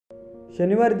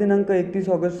शनिवार दिनांक 31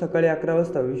 ऑगस्ट सकाळी 11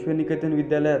 वाजता विश्वनिकेतन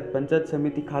विद्यालयात पंचायत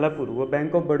समिती खालापूर व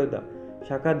बँक ऑफ बडोदा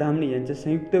शाखा धामणी यांच्या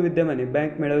संयुक्त विद्यमाने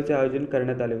बँक मेळाव्याचे आयोजन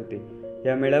करण्यात आले होते।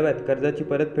 या मेळाव्यात कर्जाची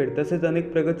परतफेड तसेच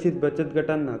अनेक प्रगतशील बचत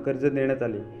गटांना कर्ज देण्यात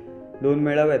आले। दोन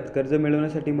मेळाव्यात कर्ज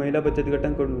मिळवण्यासाठी महिला बचत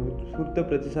गटांकडून उत्स्फूर्त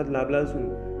प्रतिसाद लाभला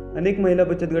असून अनेक महिला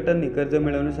बचत गटांनी कर्ज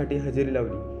मिळवण्यासाठी हजेरी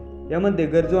लावली। यामध्ये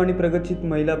गरजू आणि प्रगतशील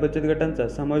महिला बचत गटांचा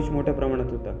समावेश मोठ्या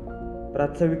प्रमाणात होता।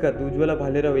 प्रास्ताविकात उज्ज्वला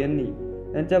भालेराव यांनी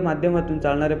त्यांच्या माध्यमातून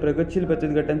चालणाऱ्या प्रगतशील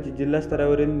बचत गटांची जिल्हा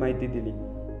स्तरावरील माहिती दिली।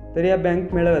 तर या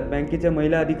बँक मेळाव्यात बँकेच्या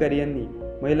महिला अधिकारी यांनी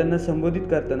महिलांना संबोधित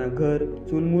करताना घर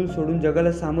चूलमूल सोडून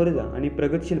जगाला सामोरे जा आणि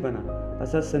प्रगतशील बना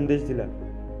असा संदेश दिला।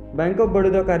 बँक ऑफ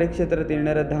बडोदा कार्यक्षेत्रात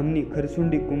येणाऱ्या धामणी,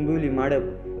 खरसुंडी, कुंभिवली,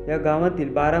 माडप या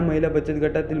गावातील 12 महिला बचत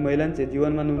गटातील महिलांचे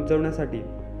जीवनमान उंचावण्यासाठी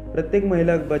प्रत्येक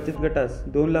महिला बचत गटास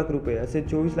 2 लाख रुपये असे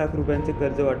 24 लाख रुपयांचे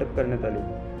कर्ज वाटप करण्यात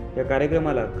आले। या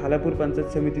कार्यक्रमाला खालापूर पंचायत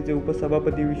समितीचे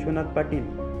उपसभापती विश्वनाथ पाटील,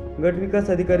 गटविकास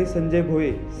अधिकारी संजय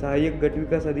भोये, सहाय्यक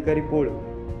गटविकास अधिकारी पोळ,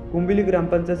 कुंभिली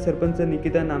ग्रामपंचायत सरपंच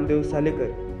निकिता नामदेव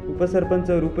सालेकर, उपसरपंच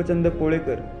रूपचंद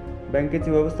पोळेकर,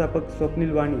 बँकेचे व्यवस्थापक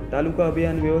स्वप्नील वाणी, तालुका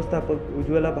अभियान व्यवस्थापक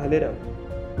उज्ज्वला भालेराव,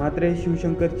 म्हात्रे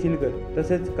शिवशंकर चिलगर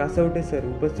तसेच कासवटे सर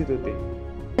उपस्थित होते।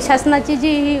 शासनाची जी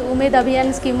ही उमेद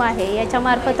अभियान स्कीम आहे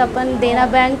याच्यामार्फत आपण देना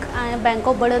बँक आणि बँक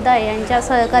ऑफ बडोदा यांच्या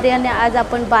सहकार्याने आज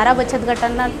आपण 12 बचत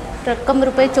गटांना रक्कम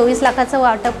रुपये 24 लाखाचं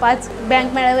वाटप आज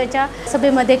बँक मेळाव्याच्या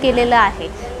सभेमध्ये केलेलं आहे।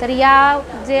 तर या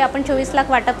जे आपण 24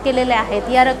 लाख वाटप केलेले आहेत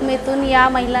या रकमेतून या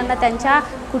महिलांना त्यांच्या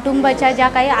कुटुंबाच्या ज्या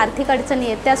काही आर्थिक अडचणी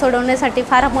आहेत त्या सोडवण्यासाठी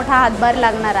फार मोठा हातभार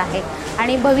लागणार आहे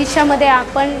आणि भविष्यामध्ये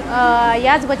आपण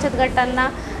याच बचत गटांना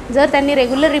जर त्यांनी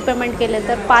रेग्युलर रिपेमेंट केले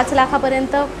तर 5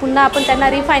 लाखापर्यंत पुन्हा आपण त्यांना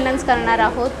रिफायनान्स करणार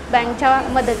आहोत बँकच्या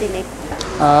मदतीने।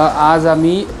 आज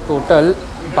आम्ही टोटल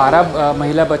 12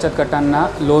 महिला बचत गटांना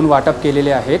लोन वाटप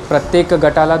केलेले आहेत। प्रत्येक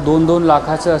गटाला 2-2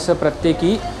 लाखाचं असं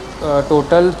प्रत्येकी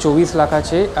टोटल 24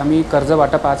 लाखाचे आम्ही कर्ज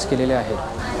वाटप आज केलेले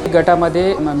आहेत।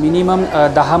 गटामध्ये मिनिमम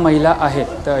 10 महिला आहेत,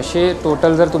 तर असे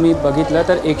टोटल जर तुम्ही बघितलं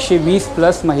तर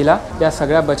 120+ महिला या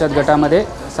सगळ्या बचत गटामध्ये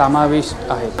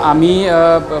समाविष्ट आहेत। आम्ही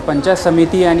पंचायत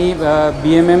समिती आणि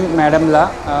BMM मॅडमला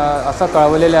असं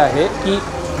कळवलेलं आहे की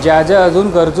ज्या ज्या अजून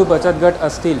गरजू बचत गट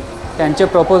असतील त्यांचे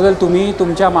प्रपोजल तुम्ही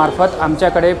तुमच्या मार्फत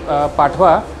आमच्याकडे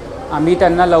पाठवा, आम्ही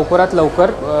त्यांना लवकरात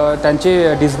लवकर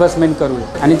त्यांचे डिस्बर्समेंट करू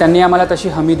आणि त्यांनी आम्हाला तशी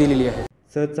हमी दिलेली आहे।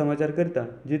 सहज समाचार करता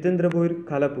जितेंद्र भोईर,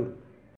 खालापूर।